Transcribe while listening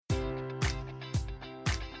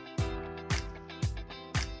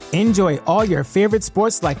Enjoy all your favorite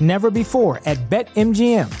sports like never before at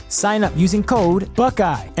BetMGM. Sign up using code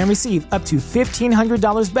Buckeye and receive up to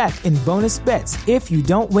 $1,500 back in bonus bets if you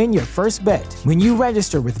don't win your first bet. When you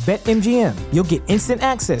register with BetMGM, you'll get instant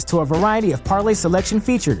access to a variety of parlay selection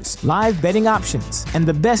features, live betting options, and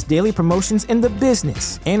the best daily promotions in the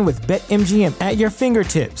business. And with BetMGM at your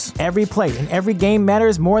fingertips, every play and every game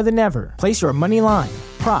matters more than ever. Place your money line,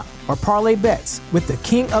 prop, or parlay bets with the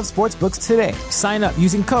king of sportsbooks today. Sign up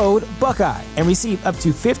using code Buckeye and receive up to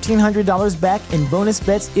 $1,500 back in bonus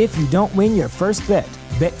bets if you don't win your first bet.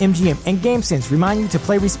 BetMGM and GameSense remind you to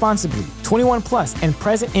play responsibly. 21 plus and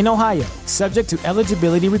present in Ohio, subject to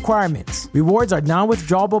eligibility requirements. Rewards are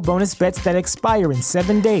non-withdrawable bonus bets that expire in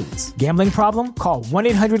 7 days. Gambling problem? Call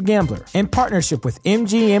 1-800-GAMBLER. In partnership with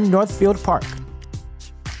MGM Northfield Park.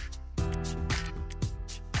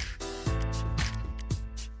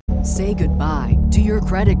 Say goodbye to your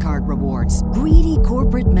credit card rewards. Greedy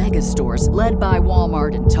corporate mega stores, led by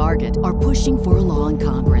Walmart and Target, are pushing for a law in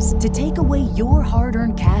Congress to take away your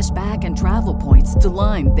hard-earned cash back and travel points to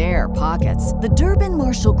line their pockets. The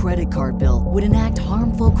Durbin-Marshall credit card bill would enact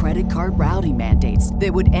harmful credit card routing mandates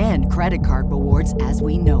that would end credit card rewards as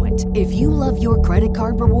we know it. If you love your credit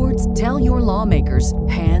card rewards, tell your lawmakers,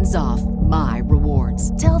 hands off my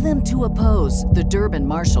rewards. Tell them to oppose the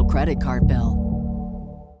Durbin-Marshall credit card bill.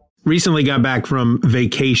 Recently got back from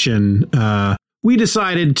vacation. We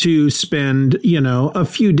decided to spend, a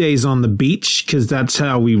few days on the beach because that's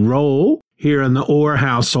how we roll here in the Orr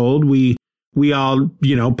household. We all,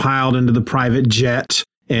 piled into the private jet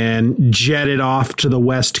and jetted off to the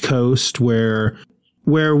West Coast where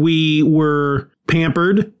we were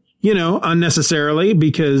pampered, unnecessarily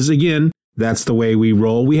because, again, that's the way we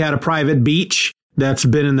roll. We had a private beach that's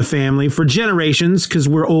been in the family for generations because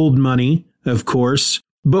we're old money, of course.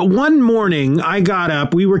 But one morning I got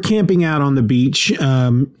up, we were camping out on the beach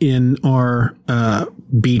in our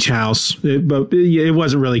beach house, but it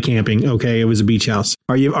wasn't really camping. Okay, it was a beach house.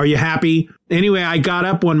 Are you happy? Anyway, I got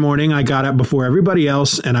up one morning, I got up before everybody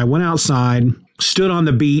else and I went outside, stood on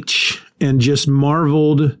the beach and just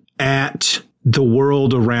marveled at the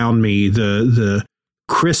world around me, the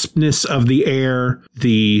crispness of the air,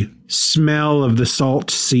 the smell of the salt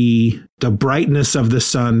sea, the brightness of the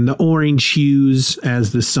sun, the orange hues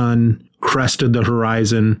as the sun crested the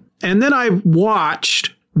horizon. And then I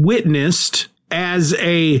witnessed as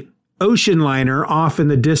a ocean liner off in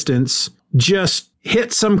the distance just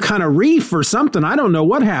hit some kind of reef or something. I don't know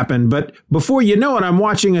what happened, but before you know it, I'm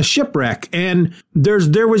watching a shipwreck and there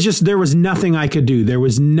was nothing I could do. There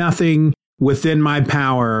was nothing within my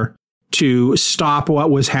power to stop what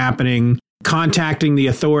was happening. Contacting the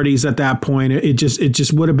authorities at that point, it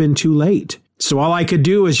just would have been too late. So all I could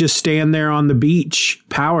do was just stand there on the beach,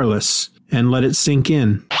 powerless, and let it sink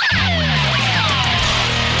in.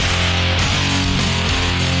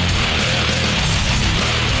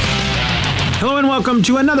 Hello and welcome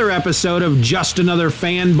to another episode of Just Another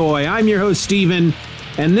Fanboy. I'm your host, Steven,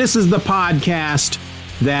 and this is the podcast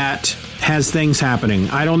that has things happening.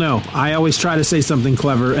 I don't know. I always try to say something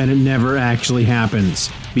clever and it never actually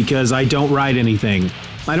happens because I don't write anything.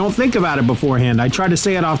 I don't think about it beforehand. I try to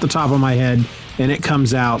say it off the top of my head and it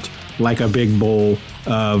comes out like a big bowl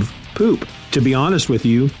of poop. To be honest with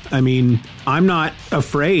you, I mean, I'm not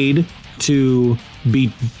afraid to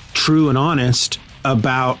be true and honest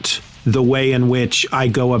about the way in which I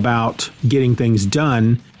go about getting things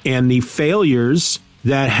done and the failures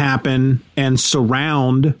that happen and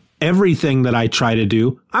surround everything that I try to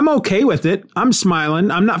do. I'm okay with it. I'm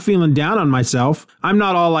smiling. I'm not feeling down on myself. I'm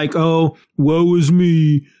not all like, oh, woe is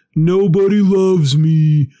me. Nobody loves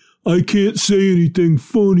me. I can't say anything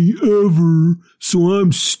funny ever, so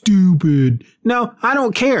I'm stupid. No, I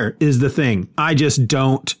don't care is the thing. I just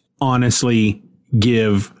don't honestly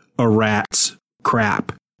give a rat's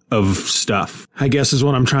crap of stuff, I guess is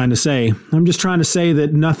what I'm trying to say. I'm just trying to say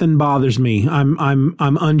that nothing bothers me. I'm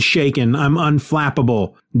unshaken. I'm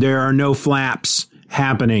unflappable. There are no flaps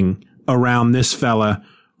happening around this fella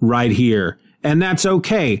right here. And that's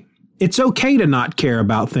okay. It's okay to not care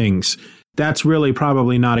about things. That's really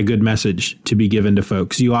probably not a good message to be given to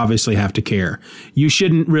folks. You obviously have to care. You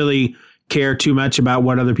shouldn't really care too much about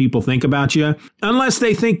what other people think about you, unless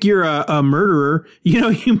they think you're a murderer.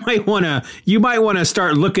 You might want to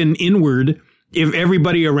start looking inward. If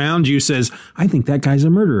everybody around you says, I think that guy's a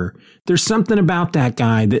murderer, there's something about that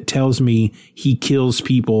guy that tells me he kills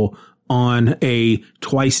people on a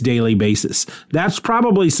twice daily basis. That's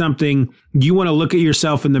probably something you want to look at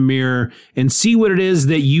yourself in the mirror and see what it is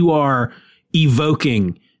that you are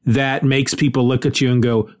evoking that makes people look at you and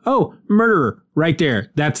go, oh, murderer right there.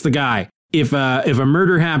 That's the guy. if a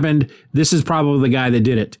murder happened, this is probably the guy that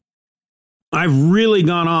did it. I've really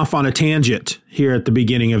gone off on a tangent here at the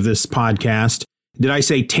beginning of this podcast. Did I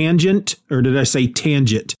say tangent or did I say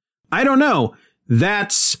tangent? I don't know.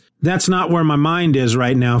 That's not where my mind is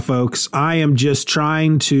right now, folks. I am just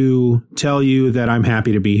trying to tell you that I'm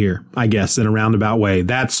happy to be here, I guess, in a roundabout way.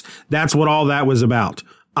 That's what all that was about.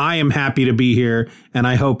 I am happy to be here, and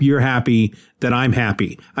I hope you're happy that I'm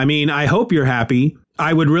happy. I mean, I hope you're happy.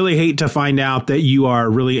 I would really hate to find out that you are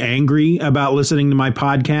really angry about listening to my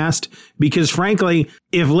podcast, because frankly,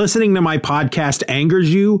 if listening to my podcast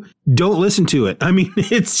angers you, don't listen to it. I mean,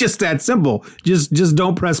 it's just that simple. Just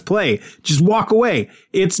don't press play. Just walk away.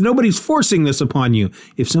 Nobody's forcing this upon you.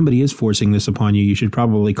 If somebody is forcing this upon you, you should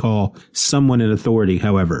probably call someone in authority.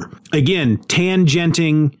 However, again,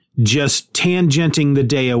 tangenting the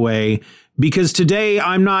day away, because today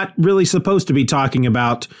I'm not really supposed to be talking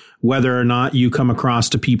about whether or not you come across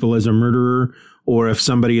to people as a murderer or if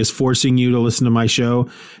somebody is forcing you to listen to my show.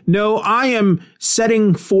 No, I am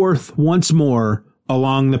setting forth once more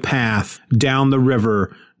along the path, down the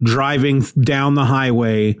river, driving down the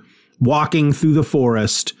highway, walking through the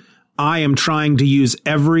forest. I am trying to use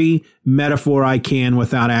every metaphor I can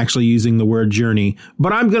without actually using the word journey.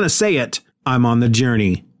 But I'm going to say it. I'm on the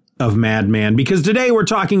journey of Madman, because today we're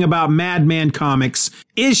talking about Madman Comics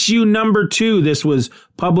issue number 2. This was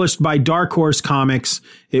published by Dark Horse Comics.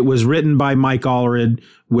 It was written by Mike Allred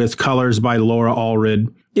with colors by Laura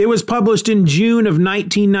Allred. It was published in June of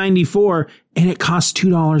 1994, and it cost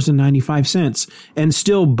 $2.95 and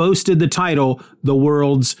still boasted the title, the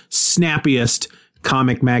world's snappiest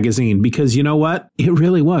comic magazine, because you know what? It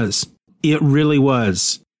really was. It really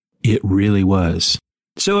was. It really was.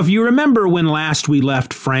 So if you remember when last we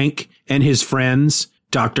left Frank and his friends,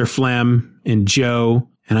 Dr. Flem and Joe,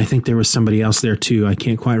 and I think there was somebody else there too. I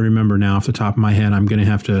can't quite remember now off the top of my head. I'm going to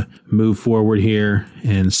have to move forward here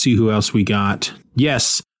and see who else we got.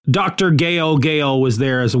 Yes, Dr. Gale was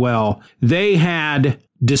there as well. They had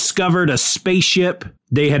discovered a spaceship.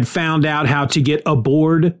 They had found out how to get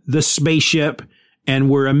aboard the spaceship and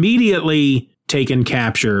were immediately taken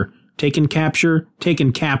captive.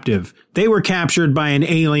 They were captured by an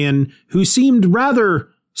alien who seemed rather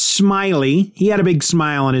smiley. He had a big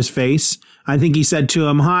smile on his face. I think he said to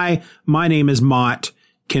him, "Hi, my name is Mott.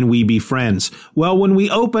 Can we be friends?" Well, when we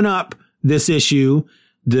open up this issue,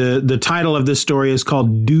 the title of this story is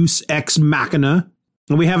called Deus Ex Machina.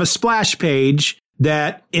 And we have a splash page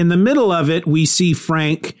that in the middle of it, we see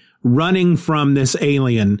Frank running from this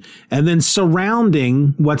alien, and then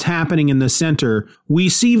surrounding what's happening in the center, we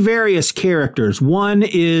see various characters. One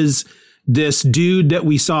is this dude that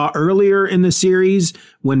we saw earlier in the series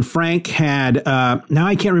when Frank had, now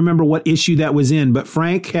I can't remember what issue that was in, but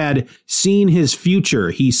Frank had seen his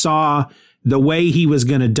future. He saw the way he was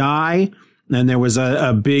going to die, and there was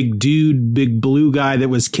a big dude, big blue guy that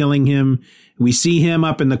was killing him. We see him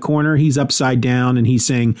up in the corner. He's upside down, and he's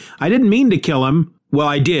saying, "I didn't mean to kill him." Well,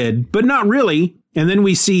 I did, but not really. And then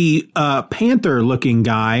we see a panther-looking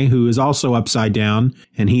guy who is also upside down,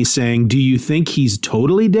 and he's saying, "Do you think he's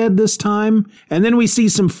totally dead this time?" And then we see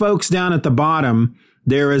some folks down at the bottom.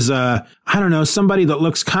 There is somebody that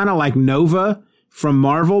looks kind of like Nova from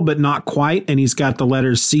Marvel, but not quite, and he's got the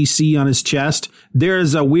letters CC on his chest.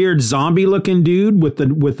 There's a weird zombie-looking dude with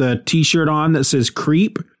a T-shirt on that says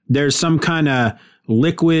Creep. There's some kind of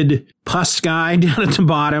liquid pus guy down at the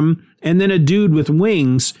bottom, and then a dude with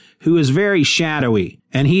wings who is very shadowy.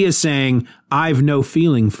 And he is saying, "I've no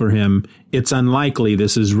feeling for him. It's unlikely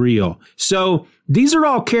this is real." So these are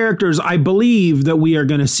all characters I believe that we are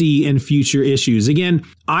going to see in future issues. Again,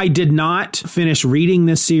 I did not finish reading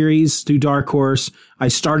this series through Dark Horse. I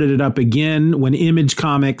started it up again when Image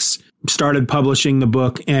Comics started publishing the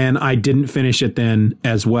book, and I didn't finish it then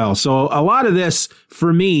as well. So a lot of this,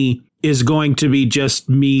 for me, is going to be just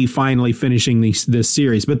me finally finishing this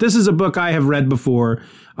series. But this is a book I have read before.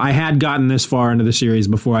 I had gotten this far into the series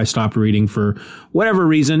before I stopped reading for whatever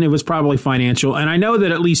reason. It was probably financial. And I know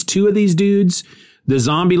that at least two of these dudes, the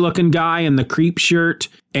zombie-looking guy in the creep shirt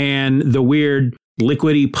and the weird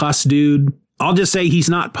liquidy pus dude, I'll just say he's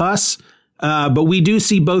not pus, but we do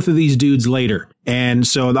see both of these dudes later. And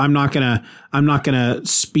so I'm not gonna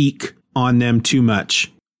speak on them too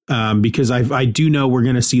much. Because I do know we're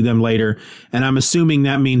going to see them later. And I'm assuming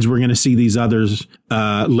that means we're going to see these others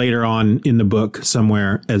later on in the book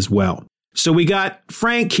somewhere as well. So we got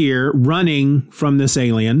Frank here running from this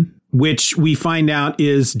alien, which we find out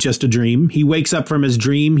is just a dream. He wakes up from his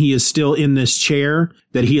dream. He is still in this chair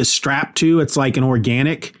that he is strapped to. It's like an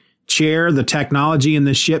organic chair. The technology in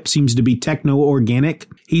the ship seems to be techno-organic.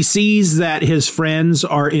 He sees that his friends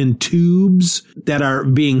are in tubes that are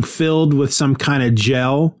being filled with some kind of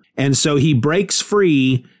gel. And so he breaks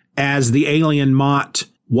free as the alien Mott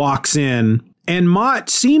walks in. And Mott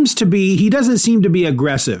he doesn't seem to be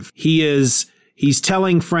aggressive. He's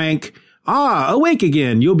telling Frank, awake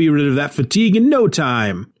again. You'll be rid of that fatigue in no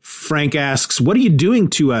time. Frank asks, what are you doing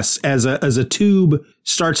to us, as a tube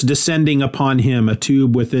starts descending upon him, a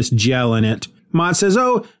tube with this gel in it. Mott says,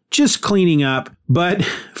 just cleaning up. But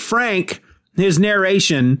Frank, his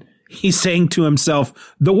narration, he's saying to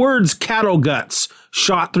himself, the words cattle guts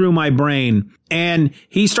shot through my brain. And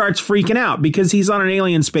he starts freaking out because he's on an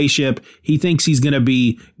alien spaceship. He thinks he's going to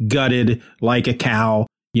be gutted like a cow,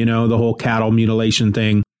 the whole cattle mutilation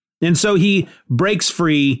thing. And so he breaks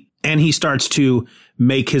free and he starts to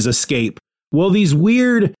make his escape. Well, these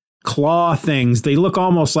weird claw things, they look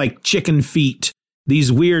almost like chicken feet.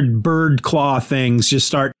 These weird bird claw things just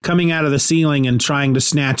start coming out of the ceiling and trying to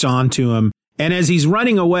snatch onto him. And as he's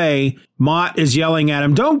running away, Mott is yelling at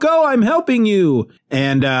him, don't go, I'm helping you.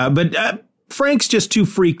 And but Frank's just too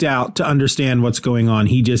freaked out to understand what's going on.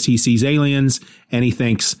 He sees aliens and he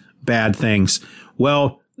thinks bad things.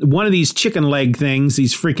 Well, one of these chicken leg things,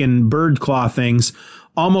 these freaking bird claw things,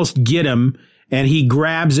 almost get him. And he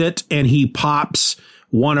grabs it and he pops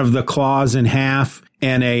one of the claws in half,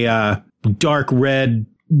 and a dark red,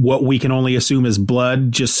 what we can only assume is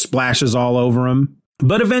blood, just splashes all over him.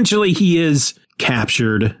 But eventually he is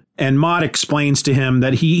captured, and Mott explains to him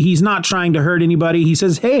that he's not trying to hurt anybody. He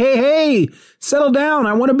says, hey, settle down.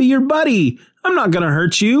 I want to be your buddy. I'm not going to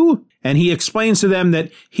hurt you. And he explains to them that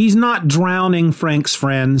he's not drowning Frank's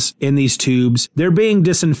friends in these tubes. They're being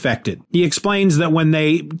disinfected. He explains that when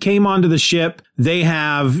they came onto the ship, they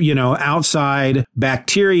have, outside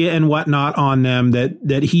bacteria and whatnot on them,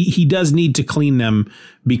 that he does need to clean them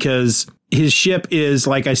because his ship is,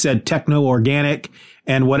 like I said, techno-organic,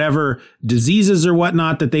 and whatever diseases or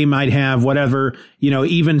whatnot that they might have, whatever,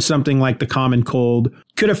 even something like the common cold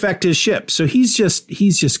could affect his ship. So he's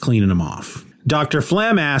just cleaning them off. Dr.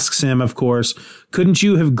 Flem asks him, of course, couldn't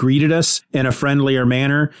you have greeted us in a friendlier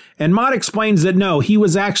manner? And Mott explains that no, he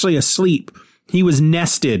was actually asleep. He was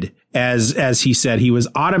nested, as he said. He was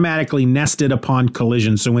automatically nested upon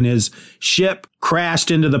collision. So when his ship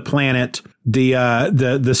crashed into the planet,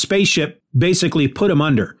 the spaceship basically put him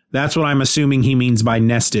under. That's what I'm assuming he means by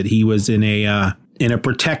nested. He was in a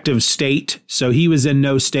protective state. So he was in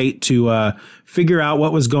no state to figure out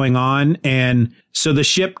what was going on. And so the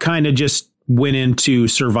ship kind of just went into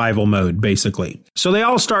survival mode, basically. So they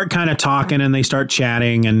all start kind of talking and they start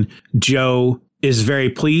chatting, and Joe is very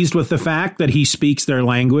pleased with the fact that he speaks their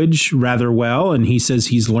language rather well. And he says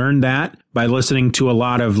he's learned that by listening to a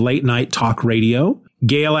lot of late night talk radio.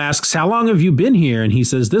 Gail asks, how long have you been here? And he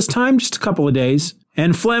says, this time, just a couple of days.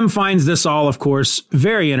 And Flem finds this all, of course,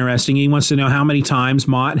 very interesting. He wants to know how many times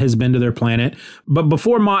Mott has been to their planet. But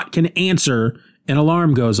before Mott can answer, an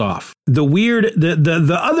alarm goes off.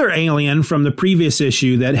 The other alien from the previous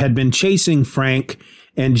issue that had been chasing Frank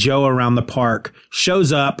and Joe around the park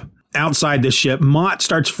shows up outside the ship. Mott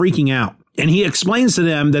starts freaking out. And he explains to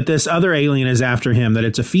them that this other alien is after him, that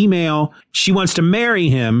it's a female. She wants to marry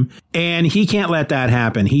him, and he can't let that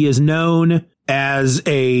happen. He is known as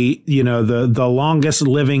the longest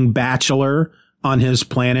living bachelor on his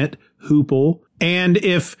planet, Hoople. And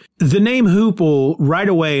if the name Hoople right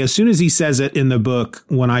away, as soon as he says it in the book,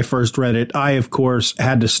 when I first read it, I, of course,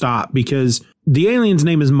 had to stop because the alien's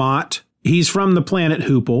name is Mott. He's from the planet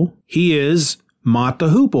Hoople. He is Mott the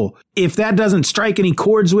Hoople. If that doesn't strike any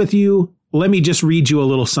chords with you, let me just read you a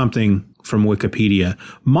little something from Wikipedia.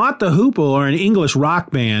 Mott the Hoople are an English rock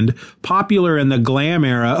band popular in the glam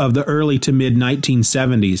era of the early to mid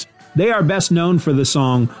 1970s. They are best known for the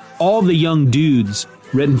song All the Young Dudes,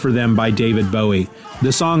 written for them by David Bowie.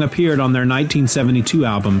 The song appeared on their 1972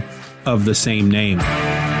 album of the same name.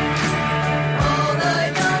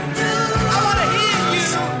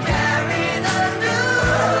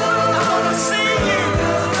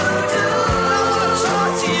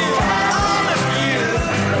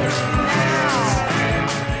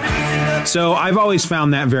 So I've always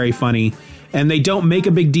found that very funny. And they don't make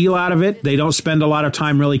a big deal out of it. They don't spend a lot of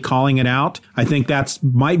time really calling it out. I think that's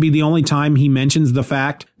might be the only time he mentions the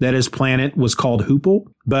fact that his planet was called Hoople.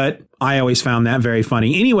 But I always found that very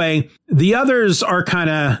funny. Anyway, the others are kind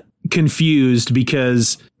of confused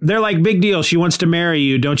because they're like, big deal. She wants to marry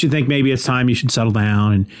you. Don't you think maybe it's time you should settle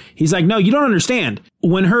down? And he's like, no, you don't understand.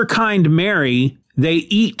 When her kind marry, they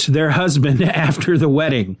eat their husband after the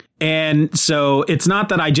wedding. And so it's not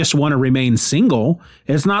that I just want to remain single.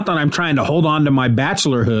 It's not that I'm trying to hold on to my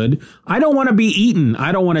bachelorhood. I don't want to be eaten.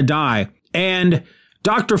 I don't want to die. And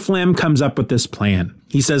Dr. Flem comes up with this plan.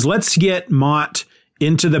 He says, let's get Mott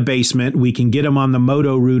into the basement. We can get him on the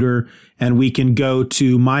Moto router and we can go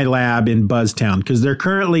to my lab in Buzztown because they're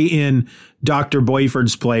currently in Dr.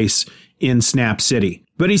 Boyford's place in Snap City.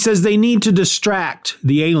 But he says they need to distract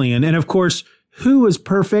the alien. And of course, who is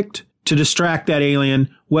perfect to distract that alien?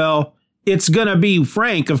 Well, it's going to be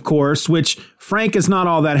Frank, of course, which Frank is not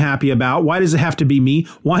all that happy about. Why does it have to be me?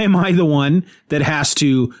 Why am I the one that has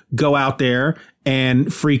to go out there and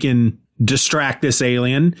freaking distract this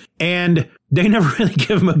alien? And they never really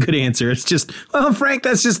give him a good answer. It's just, well, Frank,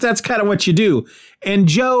 that's kind of what you do. And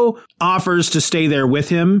Jo offers to stay there with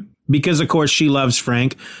him because, of course, she loves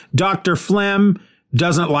Frank. Dr. Flem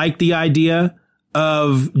doesn't like the idea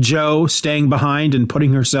of Jo staying behind and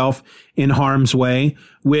putting herself in harm's way,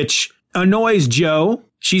 which annoys Jo.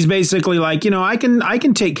 She's basically like, I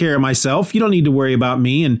can take care of myself. You don't need to worry about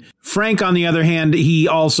me. And Frank, on the other hand, he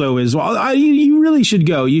also is, well, you really should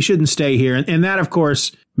go. You shouldn't stay here. And that, of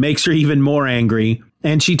course, makes her even more angry.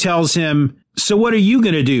 And she tells him, so what are you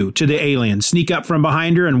going to do to the alien? Sneak up from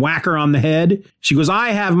behind her and whack her on the head? She goes, I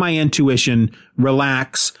have my intuition.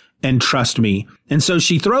 Relax and trust me. And so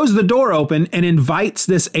she throws the door open and invites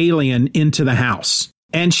this alien into the house.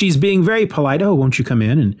 And she's being very polite. Oh, won't you come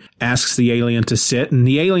in? And asks the alien to sit. And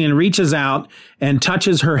the alien reaches out and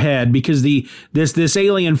touches her head because this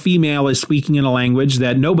alien female is speaking in a language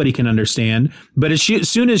that nobody can understand. But as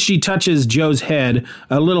soon as she touches Jo's head,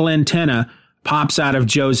 a little antenna pops out of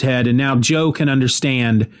Jo's head. And now Jo can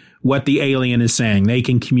understand what the alien is saying. They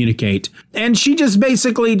can communicate. And she just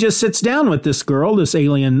basically just sits down with this girl, this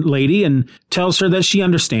alien lady, and tells her that she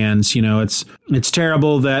understands. It's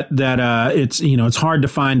terrible that it's hard to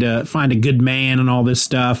find a good man and all this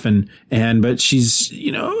stuff. But she's,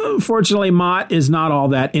 fortunately, Mott is not all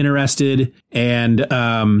that interested. And,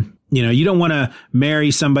 you don't want to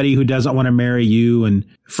marry somebody who doesn't want to marry you. And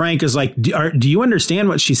Frank is like, do you understand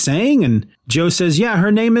what she's saying? And Jo says, yeah,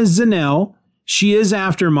 her name is Zanelle. She is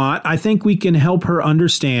after Mott. I think we can help her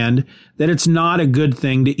understand that it's not a good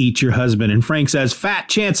thing to eat your husband. And Frank says, fat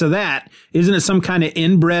chance of that. Isn't it some kind of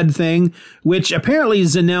inbred thing? Which apparently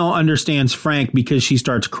Zanelle understands Frank because she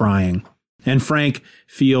starts crying. And Frank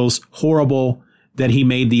feels horrible that he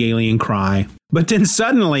made the alien cry. But then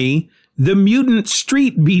suddenly the mutant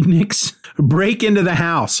street beatniks break into the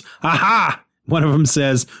house. Aha! One of them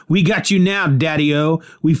says, we got you now, Daddy-O.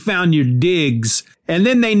 We found your digs. And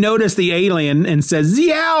then they notice the alien and says,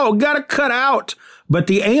 Yow, gotta cut out. But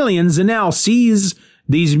the alien, Zanelle, sees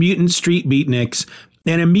these mutant street beatniks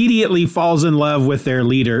and immediately falls in love with their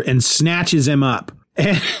leader and snatches him up.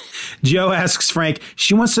 And Jo asks Frank,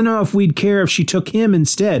 she wants to know if we'd care if she took him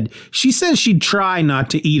instead. She says she'd try not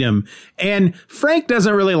to eat him. And Frank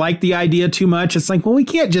doesn't really like the idea too much. It's like, well, we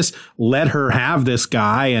can't just let her have this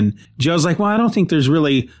guy. And Joe's like, well, I don't think there's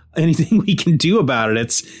really anything we can do about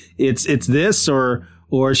it. It's this or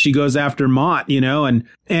she goes after Mott,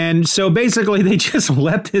 and so basically they just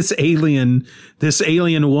let this alien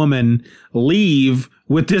woman leave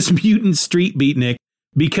with this mutant street beatnik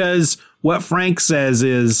because what Frank says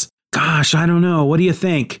is, gosh, I don't know. What do you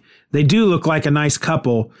think? They do look like a nice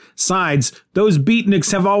couple. Besides, those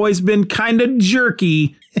beatniks have always been kind of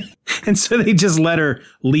jerky. And so they just let her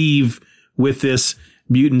leave with this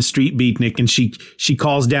mutant street beatnik, and she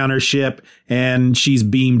calls down her ship and she's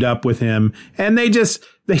beamed up with him, and they just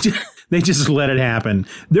let it happen.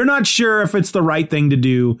 They're not sure if it's the right thing to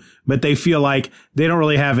do, but they feel like they don't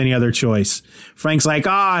really have any other choice. Frank's like,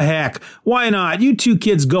 heck, why not? You two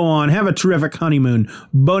kids go on, have a terrific honeymoon.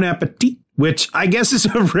 Bon appetit. Which I guess is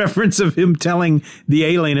a reference of him telling the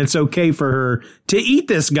alien it's okay for her to eat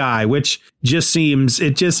this guy, which just seems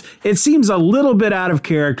a little bit out of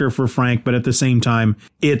character for Frank. But at the same time,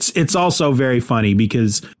 it's also very funny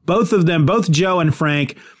because both of them, both Jo and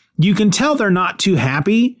Frank, you can tell they're not too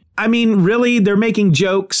happy. I mean, really, they're making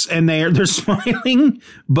jokes and they're smiling,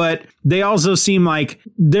 but they also seem like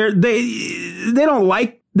they don't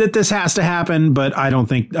like that this has to happen, but I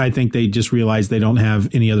think they just realize they don't have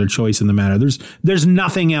any other choice in the matter. There's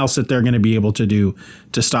nothing else that they're going to be able to do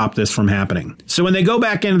to stop this from happening. So when they go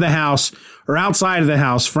back into the house or outside of the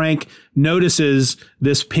house, Frank notices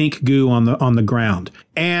this pink goo on the ground,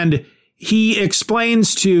 and he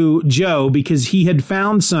explains to Jo, because he had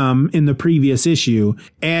found some in the previous issue,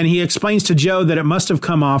 and he explains to Jo that it must have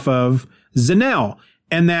come off of Zanelle,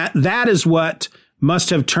 and that is what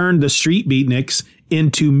must have turned the street beatniks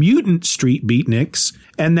into mutant street beatniks,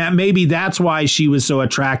 and that maybe that's why she was so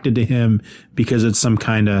attracted to him, because it's some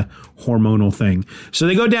kind of hormonal thing. So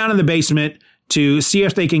they go down in the basement to see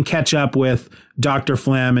if they can catch up with Dr.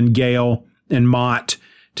 Flem and Gale and Mott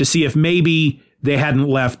to see if maybe they hadn't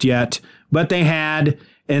left yet, but they had.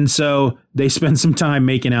 And so they spend some time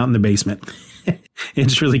making out in the basement.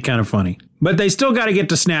 It's really kind of funny. But they still got to get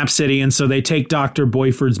to Snap City, and so they take Dr.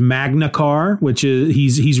 Boyford's Magna car, which is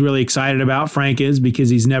he's really excited about. Frank is, because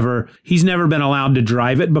he's never been allowed to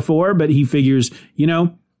drive it before, but he figures, you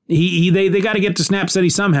know, they got to get to Snap City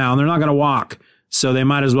somehow, and they're not going to walk, so they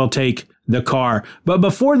might as well take the car. But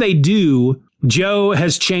before they do, Joe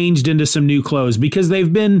has changed into some new clothes because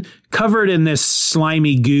they've been covered in this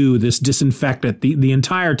slimy goo, this disinfectant the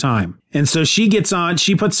entire time. And so she gets on,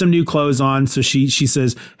 she puts some new clothes on. So she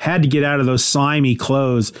says, had to get out of those slimy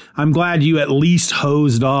clothes. I'm glad you at least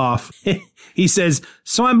hosed off. He says,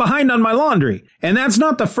 so I'm behind on my laundry. And that's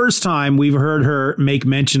not the first time we've heard her make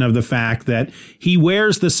mention of the fact that he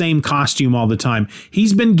wears the same costume all the time.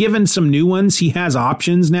 He's been given some new ones. He has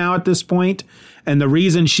options now at this point. And the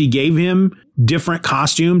reason she gave him different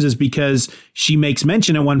costumes is because she makes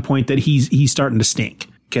mention at one point that he's starting to stink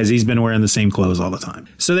because he's been wearing the same clothes all the time.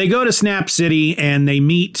 So they go to Snap City and they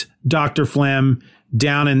meet Dr. Flem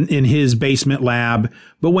down in his basement lab.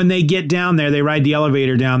 But when they get down there, they ride the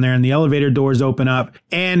elevator down there and the elevator doors open up.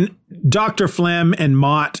 And Dr. Flem and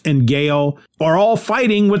Mott and Gale are all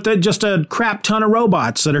fighting with just a crap ton of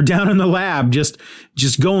robots that are down in the lab, just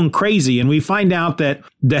going crazy. And we find out that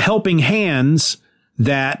the helping hands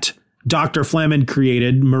that Dr. Flem had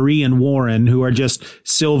created, Marie and Warren, who are just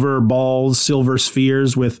silver balls, silver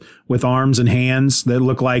spheres with arms and hands that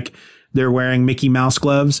look like they're wearing Mickey Mouse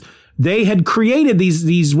gloves. They had created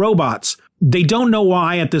these robots. They don't know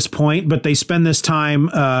why at this point, but they spend this time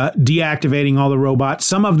deactivating all the robots.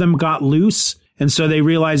 Some of them got loose, and so they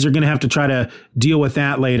realize they're going to have to try to deal with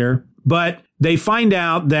that later. But they find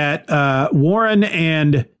out that Warren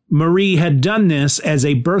and Marie had done this as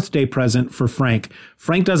a birthday present for Frank.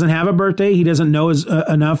 Frank doesn't have a birthday. He doesn't know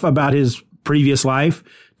enough about his previous life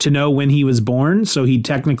to know when he was born, so he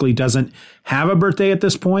technically doesn't have a birthday at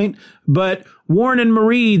this point. But Warren and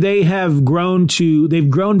Marie, they've grown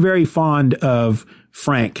very fond of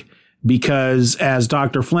Frank because, as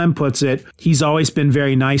Dr. Flem puts it, he's always been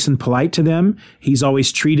very nice and polite to them. He's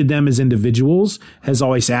always treated them as individuals, has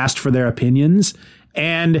always asked for their opinions,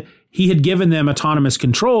 and he had given them autonomous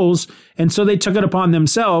controls, and so they took it upon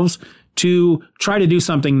themselves to try to do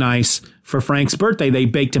something nice for Frank's birthday. They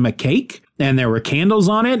baked him a cake, and there were candles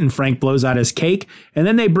on it, and Frank blows out his cake, and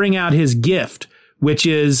then they bring out his gift, which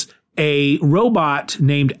is a robot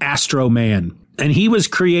named Astro Man. And he was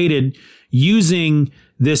created using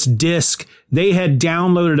this disc. They had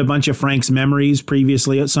downloaded a bunch of Frank's memories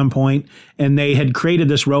previously at some point, and they had created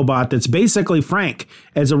this robot that's basically Frank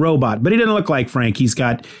as a robot, but he didn't look like Frank. He's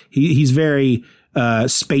very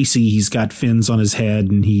spacey. He's got fins on his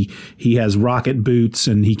head, and he has rocket boots,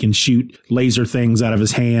 and he can shoot laser things out of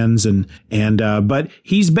his hands, but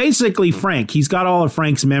he's basically Frank. He's got all of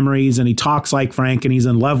Frank's memories, and he talks like Frank, and he's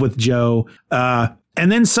in love with Joe.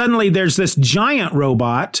 And then suddenly there's this giant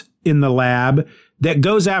robot in the lab that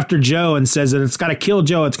goes after Joe and says that it's got to kill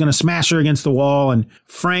Joe. It's going to smash her against the wall. And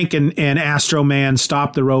Frank and Astro Man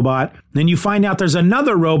stop the robot. Then you find out there's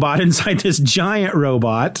another robot inside this giant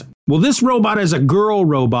robot. Well, this robot is a girl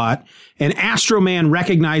robot, and Astro Man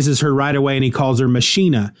recognizes her right away, and he calls her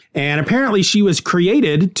Machina. And apparently she was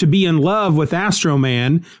created to be in love with Astro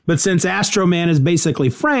Man, but since Astro Man is basically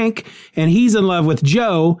Frank, and he's in love with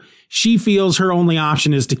Joe, she feels her only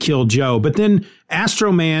option is to kill Joe. But then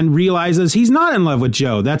Astro Man realizes he's not in love with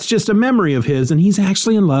Joe. That's just a memory of his, and he's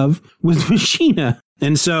actually in love with Machina.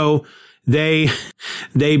 And so they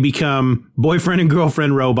become boyfriend and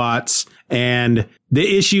girlfriend robots, and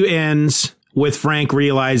the issue ends with Frank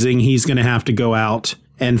realizing he's going to have to go out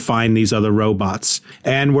and find these other robots.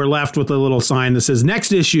 And we're left with a little sign that says,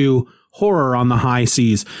 next issue, horror on the high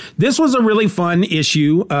seas. This was a really fun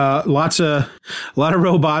issue. A lot of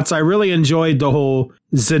robots. I really enjoyed the whole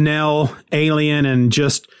Zanelle alien, and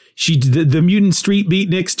just the mutant street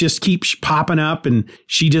beatniks just keep popping up, and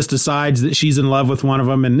she just decides that she's in love with one of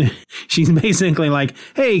them, and she's basically like,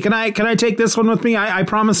 hey, can I take this one with me? I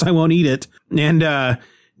promise I won't eat it. And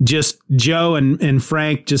just Joe and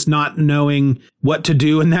Frank just not knowing what to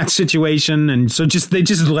do in that situation, and so they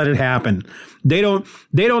just let it happen. They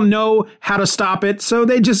don't know how to stop it, so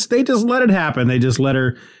they just let it happen. They just let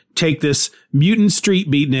her take this mutant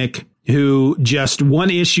street beatnik who just one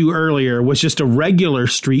issue earlier was just a regular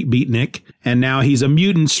Street Beatnik, and now he's a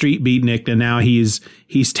mutant Street Beatnik, and now he's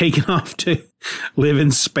taken off to live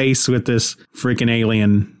in space with this freaking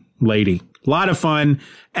alien lady. A lot of fun.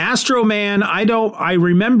 Astro Man, I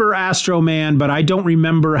remember Astro Man, but I don't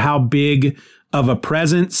remember how big of a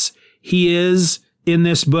presence he is in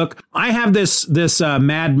this book. I have this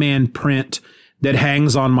Madman print that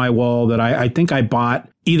hangs on my wall that I think I bought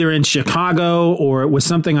either in Chicago or it was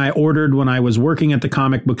something I ordered when I was working at the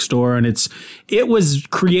comic book store. And it was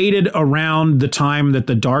created around the time that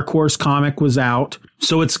the Dark Horse comic was out.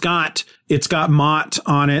 So it's got Mott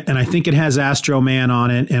on it, and I think it has Astro Man on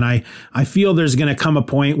it. And I feel there's going to come a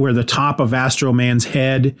point where the top of Astro Man's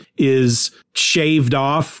head is shaved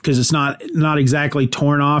off because it's not exactly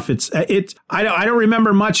torn off. I don't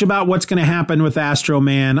remember much about what's going to happen with Astro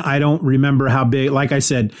Man. I don't remember how big, like I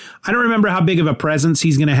said, I don't remember how big of a presence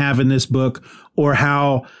he's going to have in this book or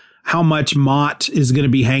how much Mott is going to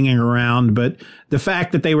be hanging around. But the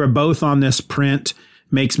fact that they were both on this print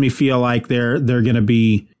makes me feel like they're going to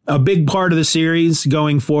be a big part of the series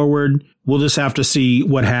going forward. We'll just have to see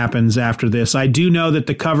what happens after this. I do know that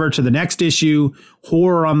the cover to the next issue,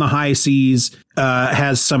 Horror on the High Seas,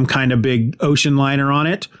 has some kind of big ocean liner on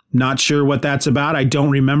it. Not sure what that's about. I don't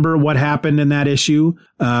remember what happened in that issue.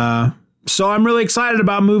 So I'm really excited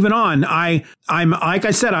about moving on. I'm like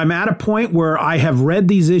I said, I'm at a point where I have read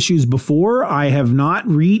these issues before. I have not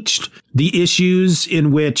reached the issues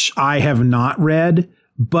in which I have not read,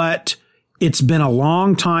 but it's been a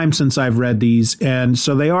long time since I've read these. And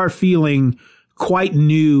so they are feeling quite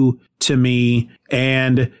new to me.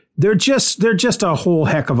 And they're just a whole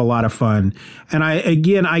heck of a lot of fun. And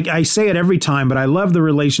I say it every time, but I love the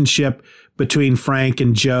relationship between Frank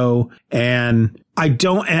and Joe. And I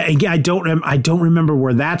don't remember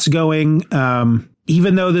where that's going.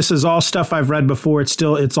 Even though this is all stuff I've read before,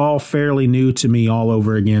 it's all fairly new to me all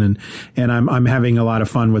over again. And I'm having a lot of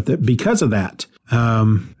fun with it because of that.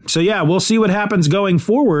 So yeah, we'll see what happens going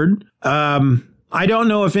forward. I don't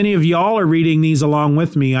know if any of y'all are reading these along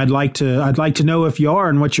with me. I'd like to know if you are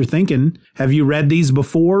and what you're thinking. Have you read these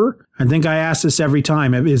before? I think I ask this every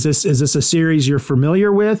time. Is this a series you're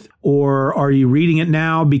familiar with, or are you reading it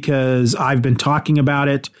now because I've been talking about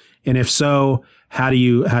it? And if so, how do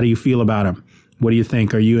you feel about them? What do you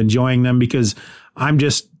think? Are you enjoying them? Because I'm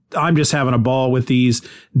just having a ball with these.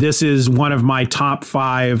 This is one of my top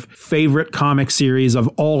 5 favorite comic series of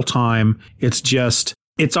all time.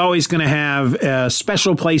 It's always going to have a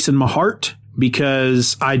special place in my heart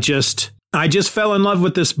because I just fell in love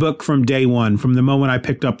with this book from day one, from the moment I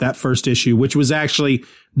picked up that first issue, which was actually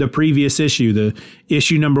the previous issue, the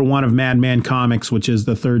issue number 1 of Madman Comics, which is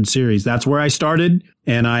the 3rd series. That's where I started,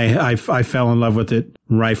 and I fell in love with it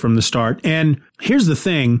right from the start. And here's the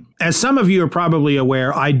thing. As some of you are probably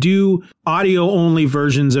aware, I do audio-only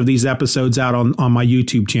versions of these episodes out on my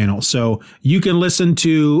YouTube channel. So you can listen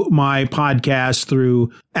to my podcast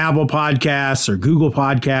through Apple Podcasts or Google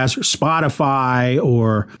Podcasts or Spotify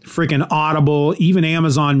or freaking Audible, even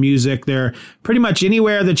Amazon Music. They're pretty much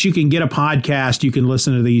anywhere that you can get a podcast, you can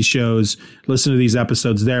listen to these shows, listen to these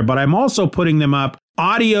episodes there. But I'm also putting them up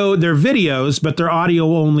audio. They're videos, but they're audio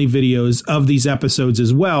only videos of these episodes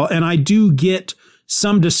as well. And I do get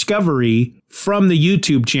some discovery from the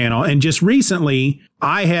YouTube channel. And just recently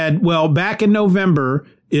back in November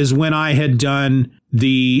is when I had done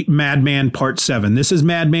the Madman Part 7. This is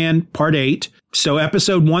Madman Part 8. So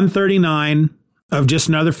episode 139 of Just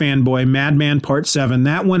Another Fanboy, Madman Part 7,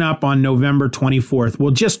 that went up on November 24th.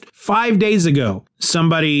 Well, just 5 days ago,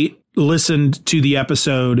 somebody listened to the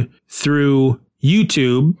episode through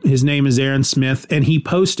YouTube. His name is Aaron Smith, and he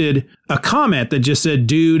posted a comment that just said,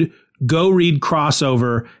 "Dude, go read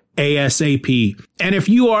Crossover ASAP." And if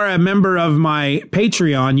you are a member of my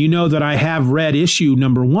Patreon, you know that I have read issue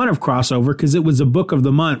number 1 of Crossover because it was a book of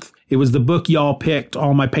the month. It was the book y'all picked,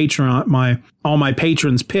 all my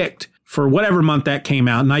patrons picked for whatever month that came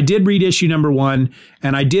out. And I did read issue number 1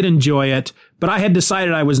 and I did enjoy it, but I had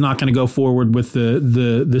decided I was not going to go forward with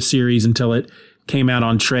the series until it came out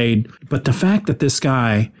on trade. But the fact that this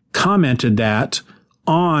guy commented that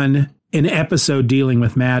on an episode dealing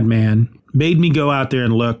with Madman made me go out there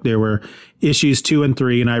and look. There were issues 2 and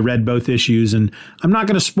 3, and I read both issues. And I'm not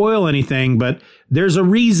going to spoil anything, but there's a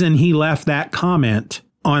reason he left that comment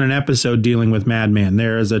on an episode dealing with Madman.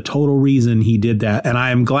 There is a total reason he did that, and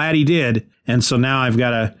I am glad he did. And so now I've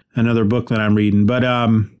got another book that I'm reading. But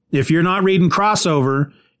if you're not reading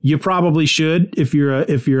Crossover, you probably should. If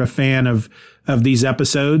you're a fan of these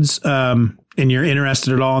episodes, and you're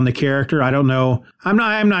interested at all in the character. I don't know. I'm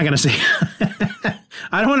not going to say.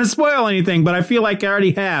 I don't want to spoil anything, but I feel like I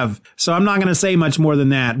already have. So I'm not going to say much more than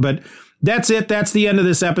that. But that's it. That's the end of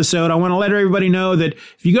this episode. I want to let everybody know that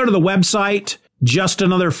if you go to the website,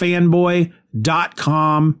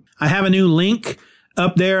 justanotherfanboy.com, I have a new link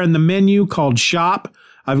up there in the menu called Shop.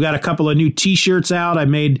 I've got a couple of new t-shirts out. I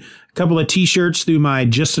made a couple of t-shirts through my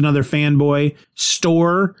Just Another Fanboy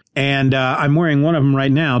store, and I'm wearing one of them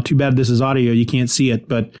right now. Too bad this is audio. You can't see it,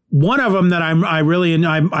 but one of them that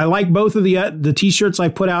I like both of the t-shirts I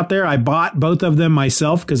put out there. I bought both of them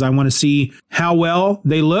myself because I want to see how well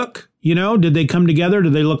they look. You know, did they come together? Do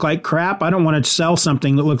they look like crap? I don't want to sell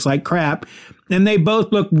something that looks like crap. And they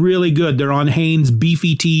both look really good. They're on Hanes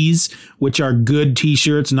Beefy Tees, which are good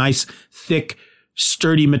t-shirts, nice, thick,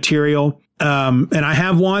 sturdy material. And I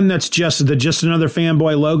have one that's just Another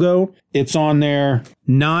Fanboy logo. It's on there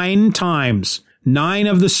 9 times, 9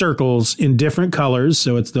 of the circles in different colors.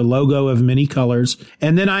 So it's the logo of many colors.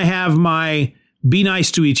 And then I have my Be Nice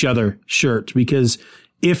to Each Other shirt, because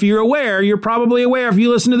if you're probably aware, if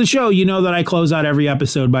you listen to the show, you know that I close out every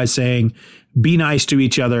episode by saying, be nice to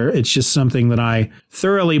each other. It's just something that I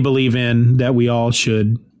thoroughly believe in, that we all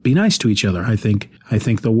should be nice to each other. I think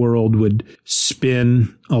the world would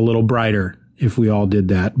spin a little brighter if we all did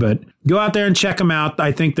that. But go out there and check them out.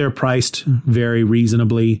 I think they're priced very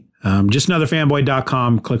reasonably.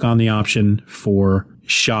 JustAnotherFanboy.com. Click on the option for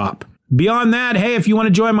shop. Beyond that, hey, if you want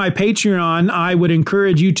to join my Patreon, I would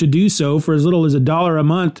encourage you to do so for as little as $1 a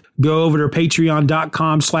month. Go over to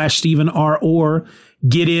patreon.com/Stephen R. Orr.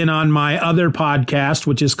 Get in on my other podcast,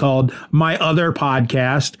 which is called My Other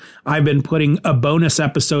Podcast. I've been putting a bonus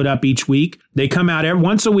episode up each week. They come out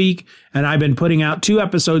once a week, and I've been putting out 2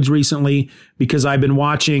 episodes recently because I've been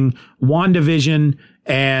watching WandaVision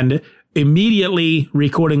and immediately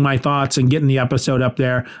recording my thoughts and getting the episode up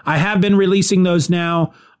there. I have been releasing those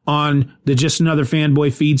now on the Just Another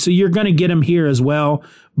Fanboy feed, so you're going to get them here as well.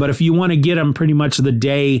 But if you want to get them pretty much the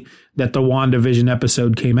day that the WandaVision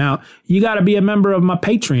episode came out, you got to be a member of my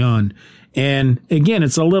Patreon. And again,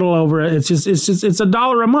 it's a little over, it's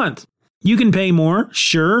 $1 a month. You can pay more,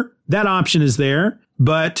 sure, that option is there,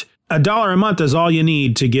 but $1 a month is all you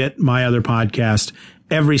need to get my other podcast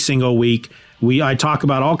every single week. I talk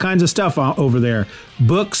about all kinds of stuff over there,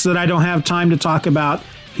 books that I don't have time to talk about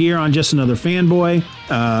here on Just Another Fanboy,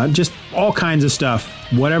 just all kinds of stuff.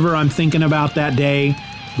 Whatever I'm thinking about that day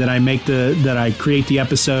that I create the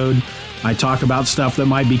episode, I talk about stuff that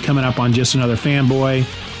might be coming up on Just Another Fanboy,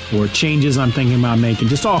 or changes I'm thinking about making,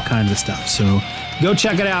 just all kinds of stuff. So go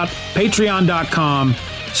check it out,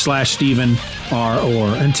 patreon.com/Stephen R.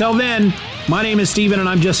 Orr. Until then, my name is Stephen, and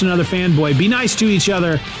I'm Just Another Fanboy. Be nice to each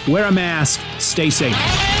other, wear a mask, stay safe.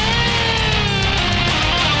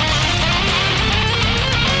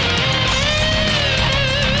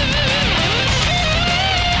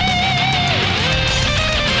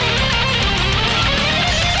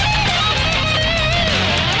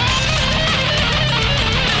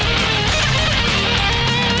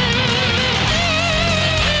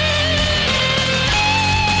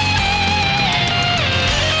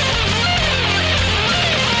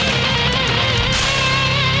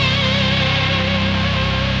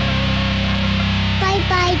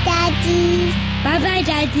 Bye-bye,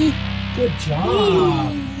 Daddy. Good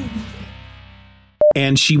job.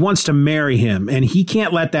 And she wants to marry him, and he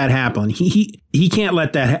can't let that happen. He can't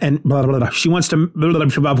let that, and blah, blah, blah. She wants to, blah, blah,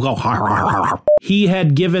 blah, blah. He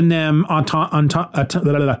had given them,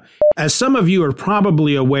 as some of you are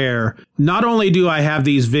probably aware, not only do I have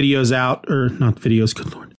these videos out, or not videos,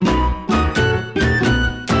 good Lord.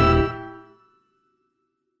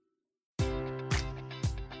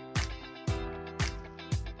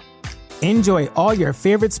 Enjoy all your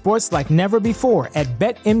favorite sports like never before at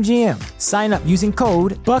BetMGM. Sign up using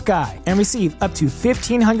code Buckeye and receive up to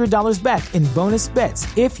 $1,500 back in bonus bets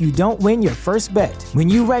if you don't win your first bet. When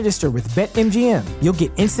you register with BetMGM, you'll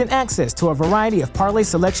get instant access to a variety of parlay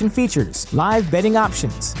selection features, live betting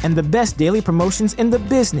options, and the best daily promotions in the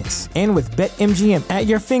business. And with BetMGM at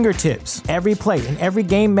your fingertips, every play and every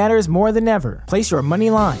game matters more than ever. Place your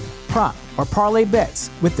money line, prop, or parlay bets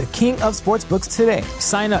with the king of sportsbooks today.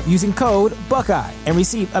 Sign up using code Buckeye and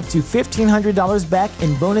receive up to $1,500 back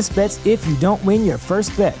in bonus bets if you don't win your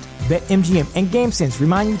first bet. BetMGM and GameSense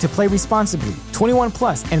remind you to play responsibly. 21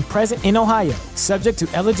 plus and present in Ohio, subject to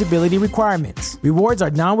eligibility requirements. Rewards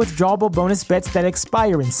are non-withdrawable bonus bets that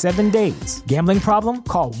expire in 7 days. Gambling problem?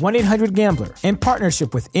 Call 1-800-GAMBLER. In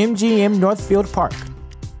partnership with MGM Northfield Park.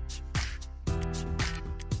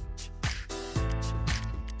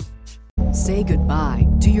 say goodbye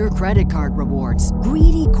to your credit card rewards.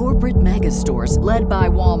 Greedy corporate mega stores, led by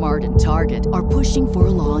Walmart and Target, are pushing for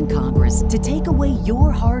a law in Congress to take away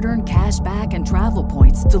your hard-earned cash back and travel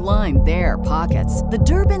points to line their pockets. The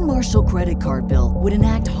Durbin-Marshall credit card bill would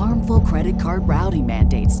enact harmful credit card routing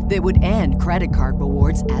mandates that would end credit card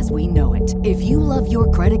rewards as we know it. If you love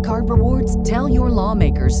your credit card rewards, tell your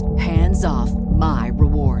lawmakers, hands off my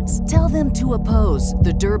rewards. Tell them to oppose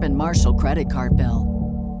the Durbin-Marshall credit card bill.